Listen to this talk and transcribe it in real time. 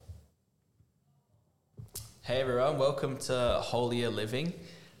Hey everyone, welcome to Holier Living.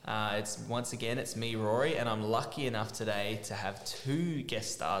 It's me, Rory, and I'm lucky enough today to have two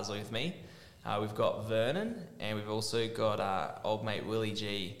guest stars with me. We've got Vernon, and we've also got old mate Willie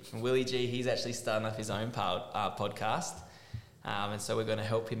G. And Willie G, he's actually starting up his own podcast, and so we're going to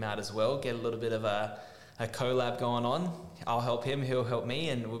help him out as well, get a little bit of a collab going on. I'll help him, he'll help me,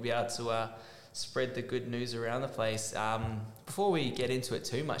 and we'll be able to spread the good news around the place. Before we get into it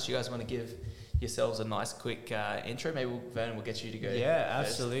too much, you guys want to give yourselves a nice quick intro? Maybe Vernon will get you to go. Yeah,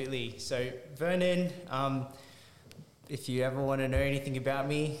 first. absolutely. So Vernon, if you ever want to know anything about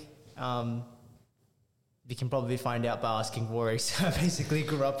me, you can probably find out by asking Rory. So I basically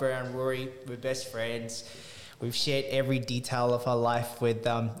grew up around Rory. We're best friends. We've shared every detail of our life with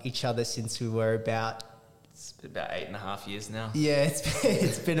each other since we were about 8.5 years now. Yeah,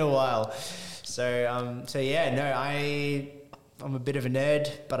 it's been a while. I'm a bit of a nerd,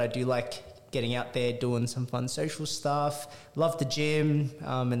 but I do like getting out there, doing some fun social stuff. Love the gym,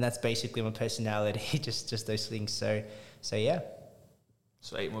 and that's basically my personality, just those things. So yeah.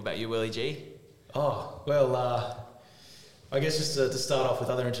 Sweet. What about you, Willie G? Oh, well, I guess just to start off with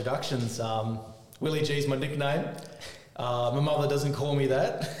other introductions, Willie G's my nickname. My mother doesn't call me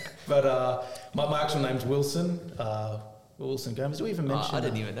that, but my actual name's Wilson. Wilson Gomes. Do we even mention? I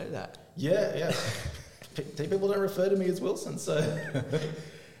didn't even know that. Yeah. People don't refer to me as Wilson, so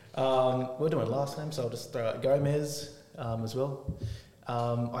we're doing last name, so I'll just throw out Gomez as well.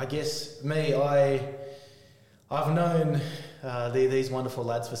 I guess me, I've known these wonderful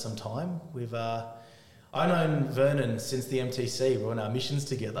lads for some time. I've known Vernon since the MTC. We were on our missions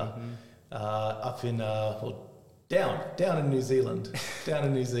together, up in down in New Zealand, in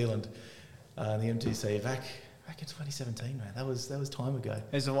the MTC back in 2017, man. That was time ago.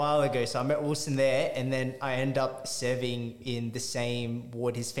 It was a while ago. So I met Wilson there, and then I ended up serving in the same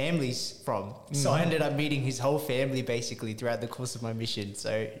ward his family's from. So I ended up meeting his whole family basically throughout the course of my mission. So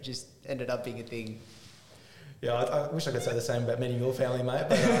it just ended up being a thing. Yeah, I wish I could say the same about meeting your family, mate,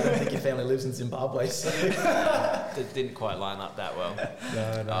 but I don't think your family lives in Zimbabwe, so... That didn't quite line up that well.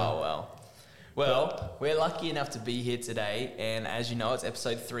 No. Oh, well. Well, we're lucky enough to be here today, and as you know, it's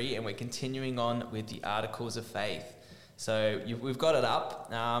episode 3, and we're continuing on with the Articles of Faith. So we've got it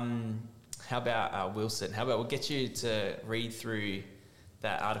up. How about Wilson? How about we'll get you to read through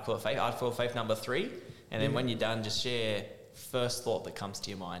that Article of Faith number 3, and then when you're done, just share first thought that comes to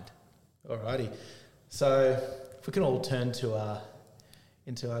your mind. Alrighty. So if we can all turn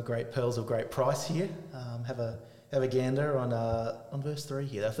into our great pearls of great price here, have a gander on verse 3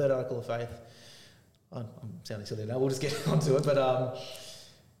 here, our third Article of Faith. I'm sounding silly now, we'll just get onto it. But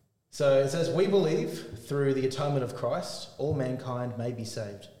so it says, "We believe through the atonement of Christ, all mankind may be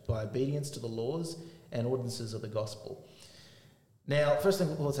saved by obedience to the laws and ordinances of the gospel." Now, first thing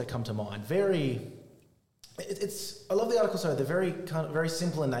that come to mind, I love the articles. So they're very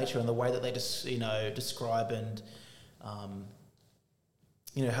simple in nature in the way that they just describe and how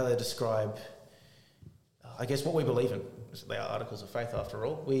they describe. I guess what we believe in. They are articles of faith, after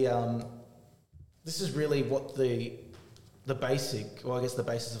all. This is really what the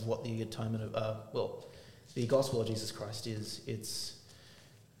basis of what the atonement of the gospel of Jesus Christ is. It's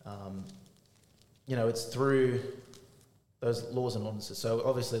it's through those laws and ordinances. So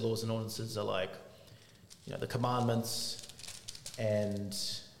obviously laws and ordinances are like the commandments, and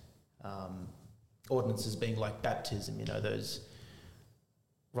ordinances being like baptism. Those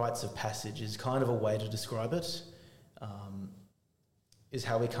rites of passage is kind of a way to describe it. Is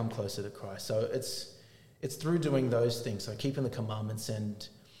how we come closer to Christ. So it's through doing those things, so keeping the commandments and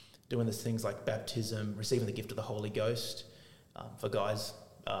doing these things like baptism, receiving the gift of the Holy Ghost, for guys,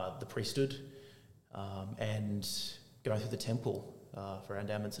 the priesthood, and going through the temple for our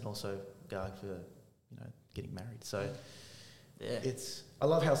endowments, and also going for getting married. So yeah, I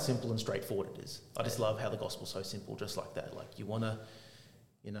love how simple and straightforward it is. I just love how the gospel's so simple, just like that. Like you want to,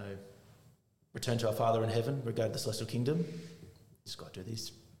 return to our Father in heaven, regard to the celestial kingdom. Just got to do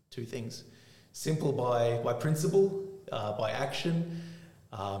these two things. Simple by principle, by action.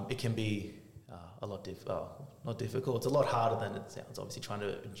 It can be a lot not difficult. It's a lot harder than it sounds. Obviously, trying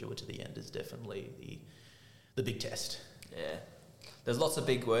to endure to the end is definitely the big test. Yeah, there's lots of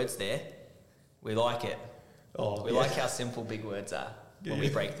big words there. We like it. We like how simple big words are when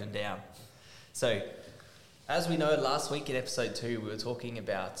we break them down. So, as we know, last week in episode 2, we were talking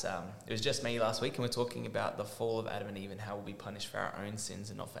about, it was just me last week, and we're talking about the fall of Adam and Eve and how we'll be punished for our own sins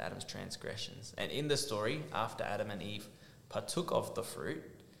and not for Adam's transgressions. And in the story, after Adam and Eve partook of the fruit,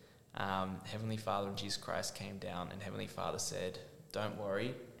 Heavenly Father and Jesus Christ came down, and Heavenly Father said, "Don't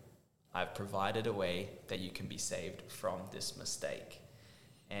worry, I've provided a way that you can be saved from this mistake."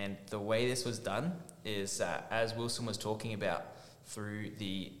 And the way this was done is, as Wilson was talking about, through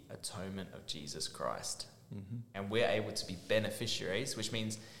the atonement of Jesus Christ. Mm-hmm. And we're able to be beneficiaries, which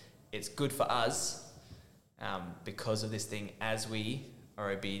means it's good for us because of this thing as we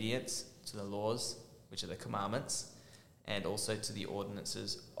are obedient to the laws, which are the commandments, and also to the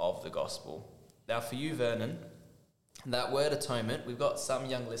ordinances of the gospel. Now for you, Vernon, that word atonement, we've got some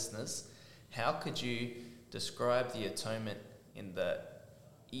young listeners. How could you describe the atonement in the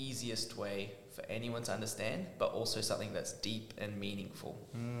easiest way for anyone to understand, but also something that's deep and meaningful?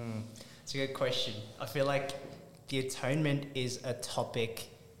 It's a good question. I feel like the atonement is a topic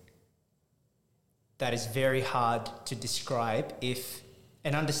that is very hard to describe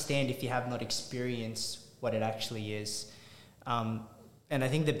and understand if you have not experienced what it actually is. And I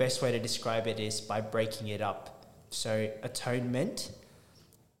think the best way to describe it is by breaking it up. So atonement,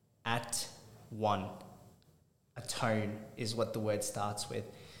 at one. Atone is what the word starts with.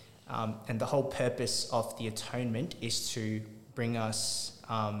 And the whole purpose of the atonement is to bring us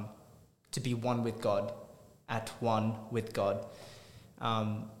to be one with God, at one with God.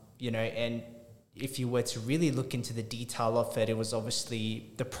 And if you were to really look into the detail of it, it was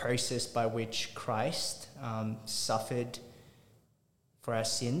obviously the process by which Christ suffered for our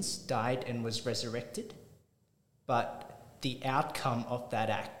sins, died and was resurrected. But the outcome of that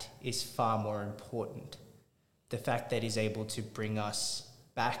act is far more important. The fact that he's able to bring us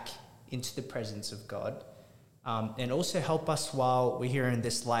back into the presence of God, and also help us while we're here in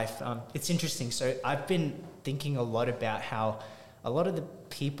this life. It's interesting. So I've been thinking a lot about how a lot of the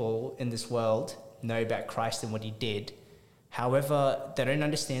people in this world know about Christ and what he did. However, they don't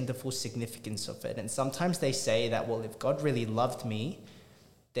understand the full significance of it. And sometimes they say that, well, if God really loved me,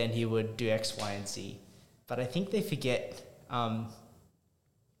 then he would do X, Y, and Z. But I think they forget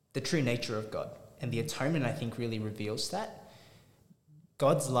the true nature of God. And the atonement, I think, really reveals that.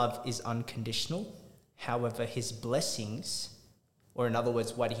 God's love is unconditional. However, his blessings, or in other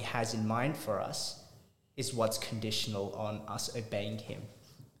words, what he has in mind for us, is what's conditional on us obeying him.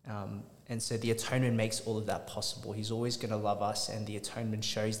 And so the atonement makes all of that possible. He's always going to love us, and the atonement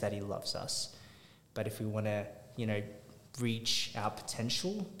shows that he loves us. But if we want to, reach our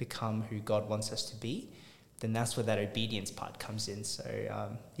potential, become who God wants us to be, then that's where that obedience part comes in. So,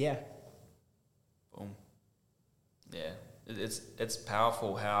 yeah. Boom. Yeah. It's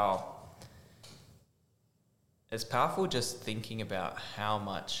powerful how... It's powerful just thinking about how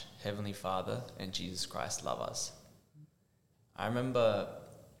much Heavenly Father and Jesus Christ love us. I remember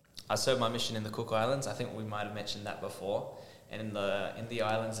I served my mission in the Cook Islands. I think we might have mentioned that before. And in the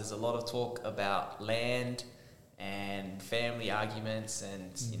islands, there's a lot of talk about land and family arguments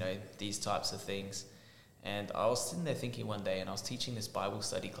and, these types of things. And I was sitting there thinking one day, and I was teaching this Bible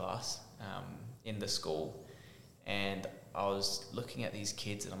study class in the school. And I was looking at these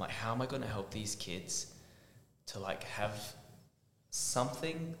kids, and I'm like, how am I going to help these kids to have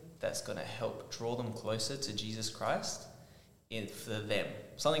something that's going to help draw them closer to Jesus Christ for them,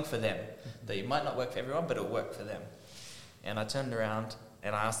 something for them that it might not work for everyone, but it'll work for them. And I turned around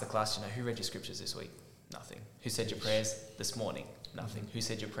and I asked the class, who read your scriptures this week? Nothing. Who said your prayers this morning? Nothing. Who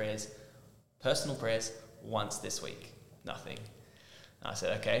said your prayers, personal prayers, once this week? Nothing. And I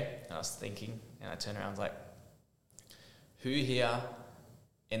said, okay. And I was thinking, and I turned around and was like, who here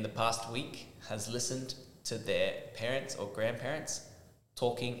in the past week has listened to their parents or grandparents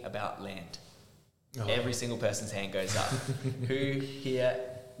talking about land? Oh. Every single person's hand goes up. Who here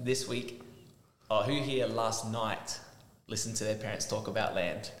this week, or who here last night listened to their parents talk about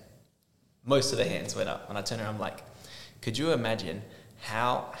land? Most of the hands went up. And I turned around, I'm like, could you imagine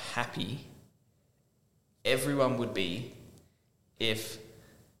how happy everyone would be if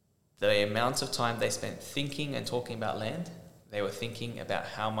the amount of time they spent thinking and talking about land, they were thinking about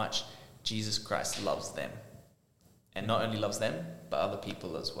how much Jesus Christ loves them. And not only loves them, but other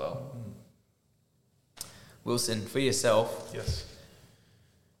people as well. Mm. Wilson, for yourself, yes,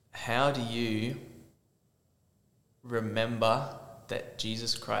 how do you remember that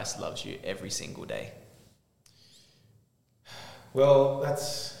Jesus Christ loves you every single day? Well,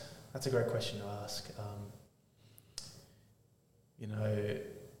 that's a great question to ask.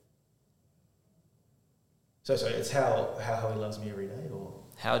 So it's how he loves me every day, or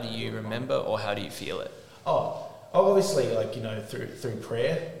how do you remember, or how do you feel it? Obviously, through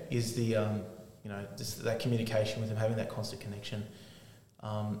prayer is the just that communication with him, having that constant connection.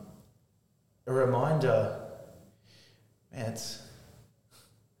 A reminder, man,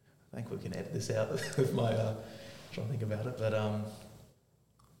 I think we can edit this out with my trying to think about it, but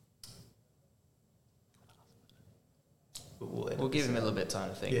we'll give him a little bit of time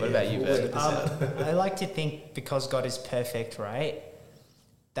to think. What about you, Vernon? I like to think, because God is perfect, right?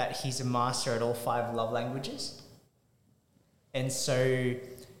 that he's a master at all 5 love languages. And so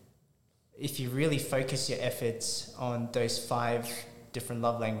if you really focus your efforts on those 5 different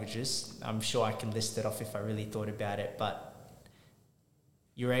love languages, I'm sure I can list it off if I really thought about it, but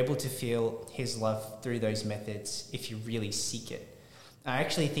you're able to feel his love through those methods if you really seek it. I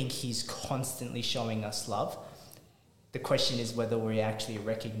actually think he's constantly showing us love. The question is whether we're actually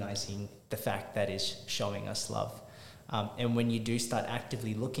recognizing the fact that is showing us love. And when you do start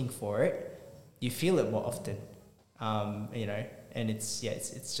actively looking for it, you feel it more often, and it's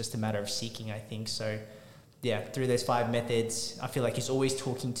just a matter of seeking, I think. So yeah, through those 5 methods, I feel like he's always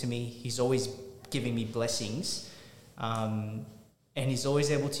talking to me. He's always giving me blessings. And he's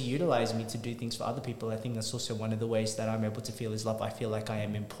always able to utilize me to do things for other people. I think that's also one of the ways that I'm able to feel his love. I feel like I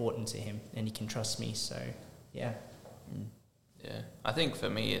am important to him and he can trust me. So yeah. Yeah, I think for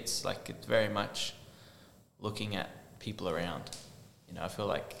me it's very much looking at people around. I feel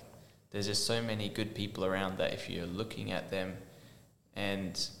like there's just so many good people around that if you're looking at them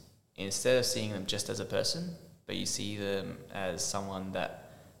and instead of seeing them just as a person, but you see them as someone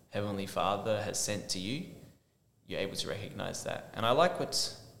that Heavenly Father has sent to you, you're able to recognize that. And I like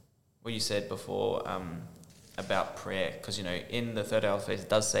what you said before about prayer, because in the third AOF it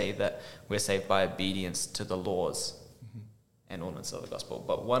does say that we're saved by obedience to the laws and ordinances of the gospel.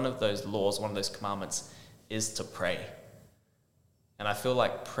 But one of those laws, one of those commandments is to pray. And I feel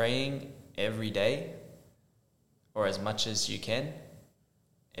like praying every day, or as much as you can,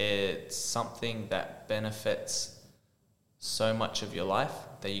 it's something that benefits so much of your life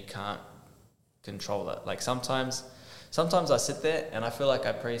that you can't control it. Like sometimes I sit there and I feel like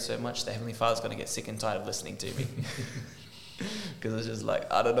I pray so much that Heavenly Father's going to get sick and tired of listening to me. Because it's just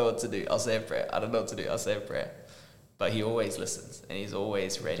like, I don't know what to do, I'll say a prayer. I don't know what to do, I'll say a prayer. But he always listens and he's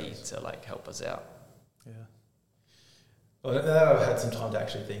always ready to help us out. Yeah. Well, now that I've had some time to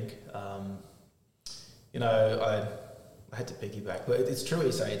actually think, I had to piggyback, but it's true what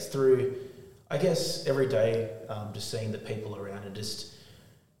you say. It's through, I guess, every day, just seeing the people around and just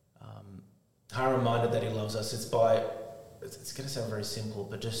I'm reminded that he loves us. It's going to sound very simple,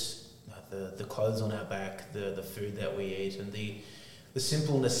 but just the clothes on our back, the food that we eat, and the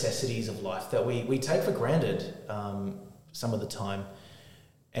simple necessities of life that we take for granted some of the time.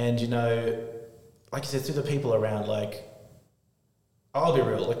 And, like you said, through the people around, I'll be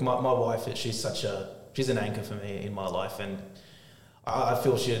real, my wife, she's an anchor for me in my life, and I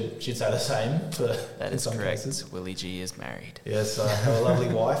feel she'd say the same for that is some correct. cases. Willie G is married. Yes, I have a lovely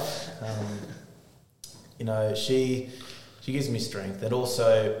wife. She gives me strength, and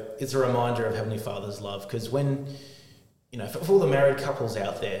also it's a reminder of Heavenly Father's love. Because when, for all the married couples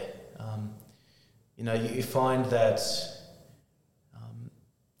out there, you find that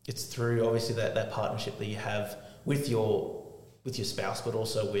it's through obviously that partnership that you have with your spouse, but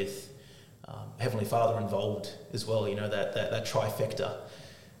also with Heavenly Father involved as well. That trifecta,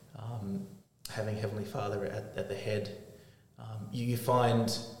 having Heavenly Father at the head. You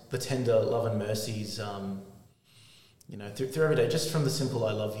find the tender love and mercies, through every day, just from the simple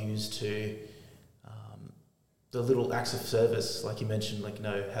I love yous to the little acts of service, like you mentioned,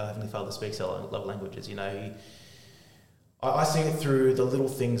 how Heavenly Father speaks our love languages. I see it through the little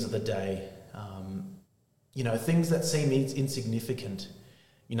things of the day, things that seem insignificant.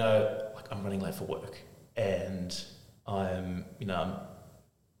 I'm running late for work, and I'm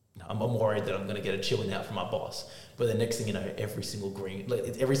worried that I'm going to get a chilling out from my boss. But the next thing you know, every single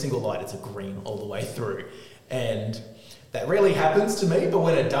light, it's a green all the way through. And that rarely happens to me, but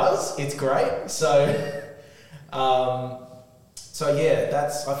when it does, it's great. So yeah,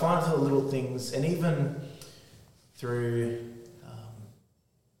 I find for the little things, and even through,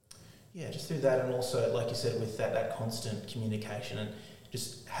 just through that, and also, like you said, with that constant communication and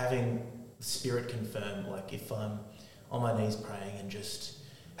just having the Spirit confirm, if I'm on my knees praying and just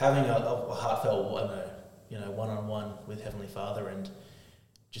having a heartfelt, one-on-one with Heavenly Father, and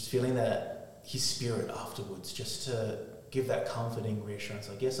just feeling that His Spirit afterwards, just to give that comforting reassurance.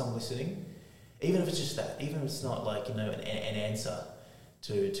 Yes, I'm listening, even if it's just that, even if it's not an answer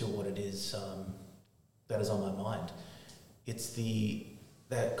to what it is that is on my mind. It's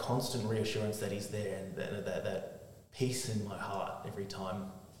that constant reassurance that He's there, and that peace in my heart every time,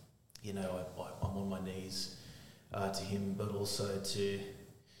 I'm on my knees to Him, but also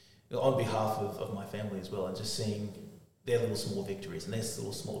on behalf of my family as well, and just seeing their little small victories and their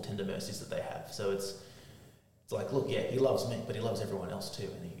little small tender mercies that they have. So it's look, yeah, He loves me, but He loves everyone else too,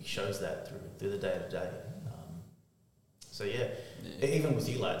 and He shows that through the day to day. So yeah, even with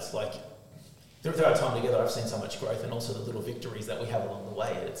you lads, through our time together, I've seen so much growth, and also the little victories that we have along the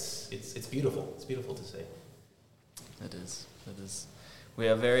way. It's beautiful. It's beautiful to see. It is. we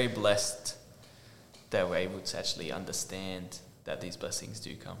are very blessed that we're able to actually understand that these blessings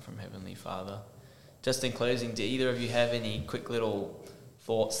do come from Heavenly Father. Just in closing, do either of you have any quick little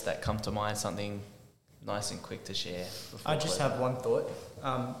thoughts that come to mind, something nice and quick to share? I just have one thought,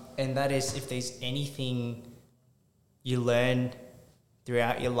 and that is, if there's anything you learn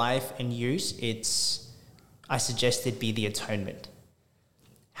throughout your life and use, I suggest it be the atonement.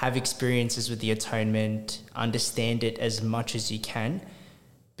 Have experiences with the atonement, understand it as much as you can,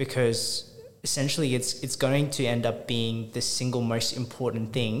 because essentially it's going to end up being the single most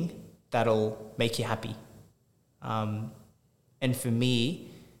important thing that'll make you happy. And for me,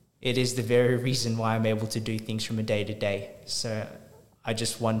 it is the very reason why I'm able to do things from a day to day. So I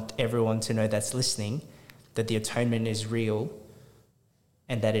just want everyone to know that's listening that the atonement is real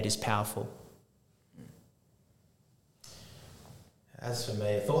and that it is powerful. As for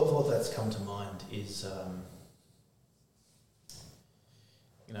me, a thought that's come to mind is,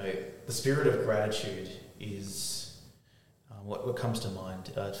 the spirit of gratitude is what comes to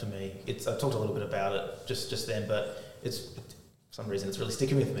mind for me. I've talked a little bit about it just then, but for some reason it's really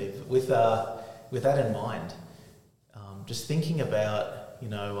sticking with me. With that in mind, just thinking about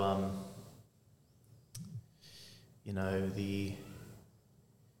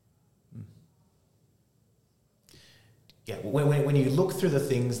when you look through the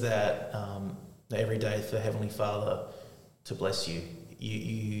things that every day for Heavenly Father to bless you,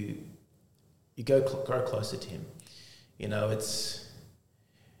 you grow closer to Him. It's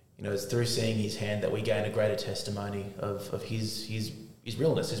through seeing His hand that we gain a greater testimony of His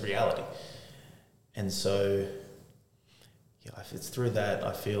realness, His reality. And so, if it's through that,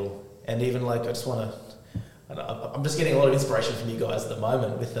 I feel, and even I just want to. I'm just getting a lot of inspiration from you guys at the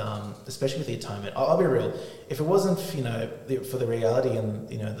moment, with especially with the atonement. I'll be real. If it wasn't, for the reality and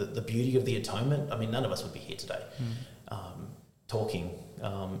the beauty of the atonement, I mean, none of us would be here today, talking.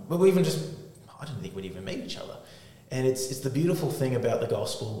 But we even I don't think we'd even meet each other. And it's the beautiful thing about the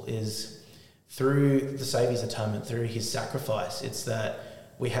gospel is through the Saviour's atonement, through His sacrifice, it's that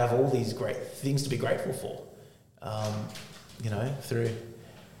we have all these great things to be grateful for. Through.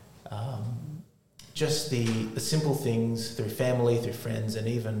 Just the simple things, through family, through friends, and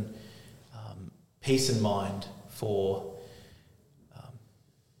even peace in mind for,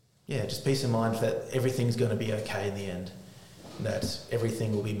 just peace in mind that everything's going to be okay in the end, that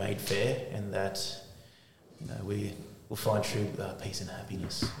everything will be made fair, and that we will find true peace and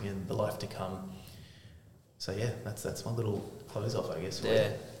happiness in the life to come. So that's my little close off, I guess. Yeah,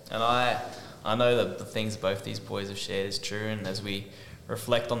 and I know that the things both these boys have shared is true, and as we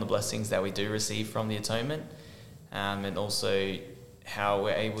reflect on the blessings that we do receive from the atonement, and also how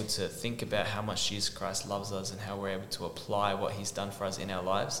we're able to think about how much Jesus Christ loves us and how we're able to apply what He's done for us in our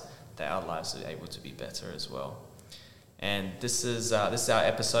lives, that our lives are able to be better as well. And this is our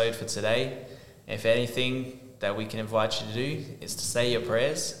episode for today. If anything that we can invite you to do is to say your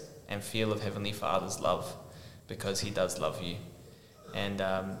prayers and feel of Heavenly Father's love, because He does love you. And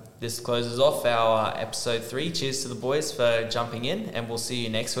this closes off our episode 3. Cheers to the boys for jumping in, and we'll see you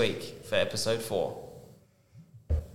next week for episode 4.